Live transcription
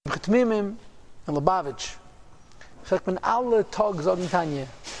Tmimim in Lubavitch. Sagt man alle Tag sagen Tanya.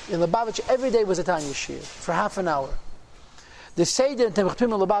 In Lubavitch every day was a Tanya Shir for half an hour. The Seder in Tamech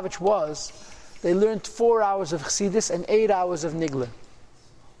Tmimim in Lubavitch was they learned 4 hours of Chassidus and 8 hours of Nigla.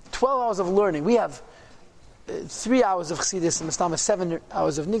 12 hours of learning. We have 3 hours of Chassidus and Mastama 7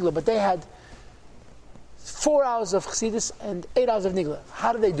 hours of Nigla, but they had 4 hours of Chassidus and 8 hours of Nigla.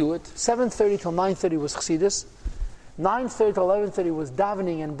 How did they do it? 7:30 till 9:30 was Chassidus. 9:30 to 11:30 was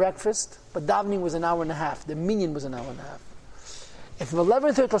davening and breakfast, but davening was an hour and a half. The minyan was an hour and a half. And from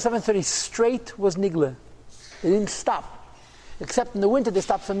 11:30 to 7:30 straight was Nigla. They didn't stop. Except in the winter they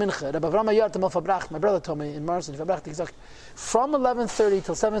stopped for Mincha. Rabbi Avraham Ayar Tamal Fabracht, my brother told me in Marson, from 11:30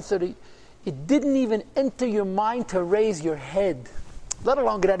 till 7:30, it didn't even enter your mind to raise your head, let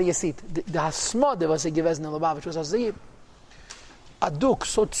alone get out of your seat. The hasmod was a gewesen in Lubavitch was a aduk,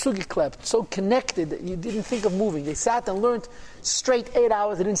 so zugeklebt, so connected that you didn't think of moving. They sat and learned straight 8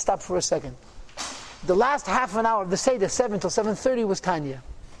 hours. They didn't stop for a second. The last half an hour of the Seder, 7 till 7:30 was Tanya.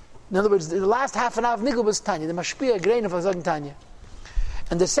 In other words, the last half an hour of Nigla was Tanya. The Mashpia grain of Zogen Tanya.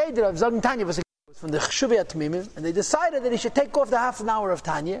 And the Seder of Zogen Tanya was from the Cheshuvei Atmimim, and they decided that he should take off the half an hour of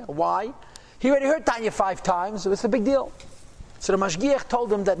Tanya. Why? He already heard Tanya 5 times, so it's a big deal. So the Mashgiach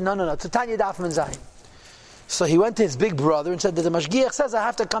told him that no, it's a Tanya Daf Men Zayin. So he went to his big brother and said that the Mashgiach says I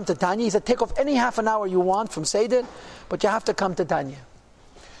have to come to Tanya. He said take off any half an hour you want from Seder, but you have to come to Tanya.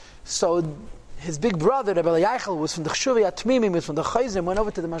 So his big brother, Rebbe Yaichel, was from the Cheshuvei Atmimim, was from the Chayzim, went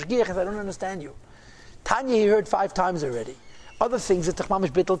over to the Mashgiach and said I don't understand you. Tanya he heard 5 times already. Other things it's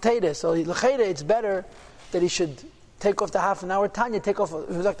Mamish Bittul Teire. So l'cheira it's better that he should take off the half an hour Tanya, take off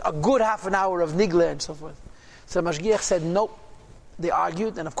a good half an hour of Nigla and so forth. So the Mashgiach said nope. They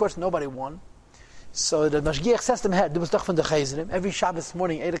argued, and of course nobody won. So the Mashgiach says to them, there was doch from the Chayzrim. Every Shabbos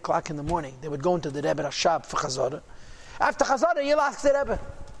morning, 8 o'clock in the morning, they would go into the Rebbe Rashab for Chazorah. After Chazorah, he'll ask the Rebbe.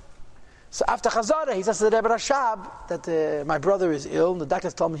 So after Chazorah, he says to the Rebbe Rashab that my brother is ill, and the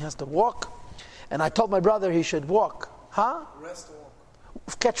doctors told me he has to walk, and I told my brother he should walk. Rest or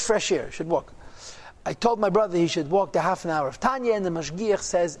walk. Catch fresh air, should walk. I told my brother he should walk the half an hour of Tanya, and the Mashgiach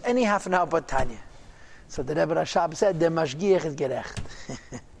says, any half an hour but Tanya. So the Rebbe Rashab said, the Mashgiach is gerecht.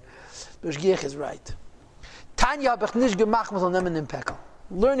 The Mashgiach is right. Tanya habe ich nicht gemacht, man soll nehmen in Pekel.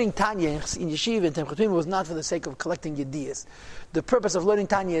 Learning Tanya in Yeshiva and Tamech Tmimim was not for the sake of collecting Yediyas. The purpose of learning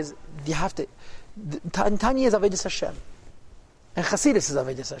Tanya is, you have to, Tanya is Avodas Hashem. And Chassidus is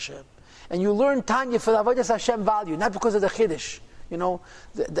Avodas Hashem. And you learn Tanya for the Avodas Hashem value, not because of the Chiddush. You know,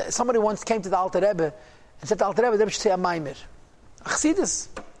 somebody once came to the Alter Rebbe and said to the Alter Rebbe, the Rebbe should say a Maimer. Chassidus.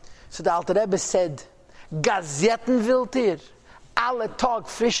 So the Alter Rebbe said, Gazetten wilt ihr, alle Tag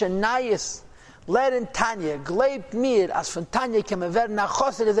frische Neues, lehren Tanya, gleibt mir, as von Tanya kann werden nach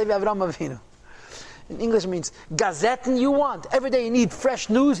Chosser, wie Avraham Avinu. In English means, Gazetten you want. Every day you need fresh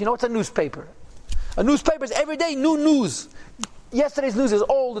news. You know what's a newspaper? A newspaper is every day new news. Yesterday's news is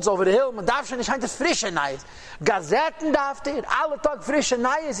old, it's over the hill. Man darf schon nicht das frische Neues. Gazetten darf ihr, alle Tag frische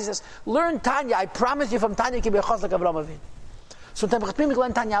Neues. He says, learn Tanya. I promise you from Tanya can be a Chosser like Avraham Avinu. So in Tamech Tmimim,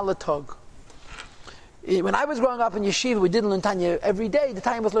 learn Tanya alle Tag. When I was growing up in Yeshiva, we didn't learn Tanya every day. The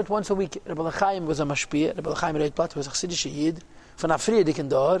Tanya was learned once a week. Rebbe L'chaim was a mashpia. Rebbe L'chaim Reitblat was a Chassidish Yid from Afriyadik in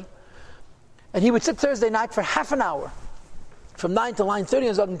Dor. And he would sit Thursday night for half an hour, from 9 to 9:30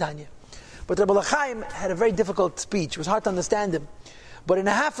 and Zogen Tanya. But Rebbe L'chaim had a very difficult speech. It was hard to understand him. But in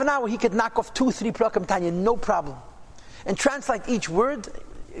a half an hour, he could knock off 2-3 Prakim Tanya, no problem. And translate each word.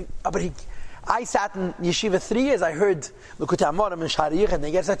 But I sat in Yeshiva 3 years. I heard Likutei Amorim and Shari and they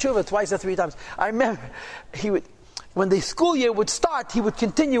get Tshuva twice or 3 times. I remember when the school year would start, he would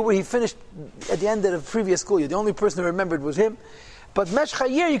continue where he finished at the end of the previous school year. The only person who remembered was him. But Meshcha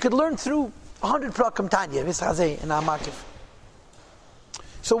year, you could learn through 100 Prakim Tanya, Vishazei and Amakif.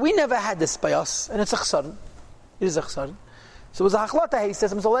 So we never had this by us, and it's a chsaron. It is a chsaron. So it was a hachlata. He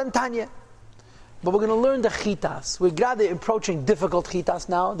says, "I'm going to learn Tanya." But we're going to learn the chitas. We're gradually approaching difficult chitas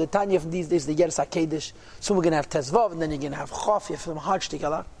now. The Tanya from these days, the Yeres HaKedesh. Soon we're going to have Tezvav, and then you're going to have Chof, you have some hard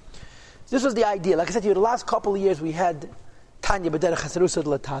shtikala. This was the idea. Like I said to you, the last couple of years we had Tanya B'derech Hasrusa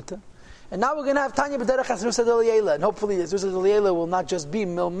D'Latata. And now we're going to have Tanya B'derech Hasrusa D'Layela. And hopefully Hasrusa D'Layela will not just be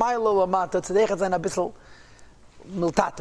Mil Mailo Lamata. Tzedech Zayin Abissal Miltata.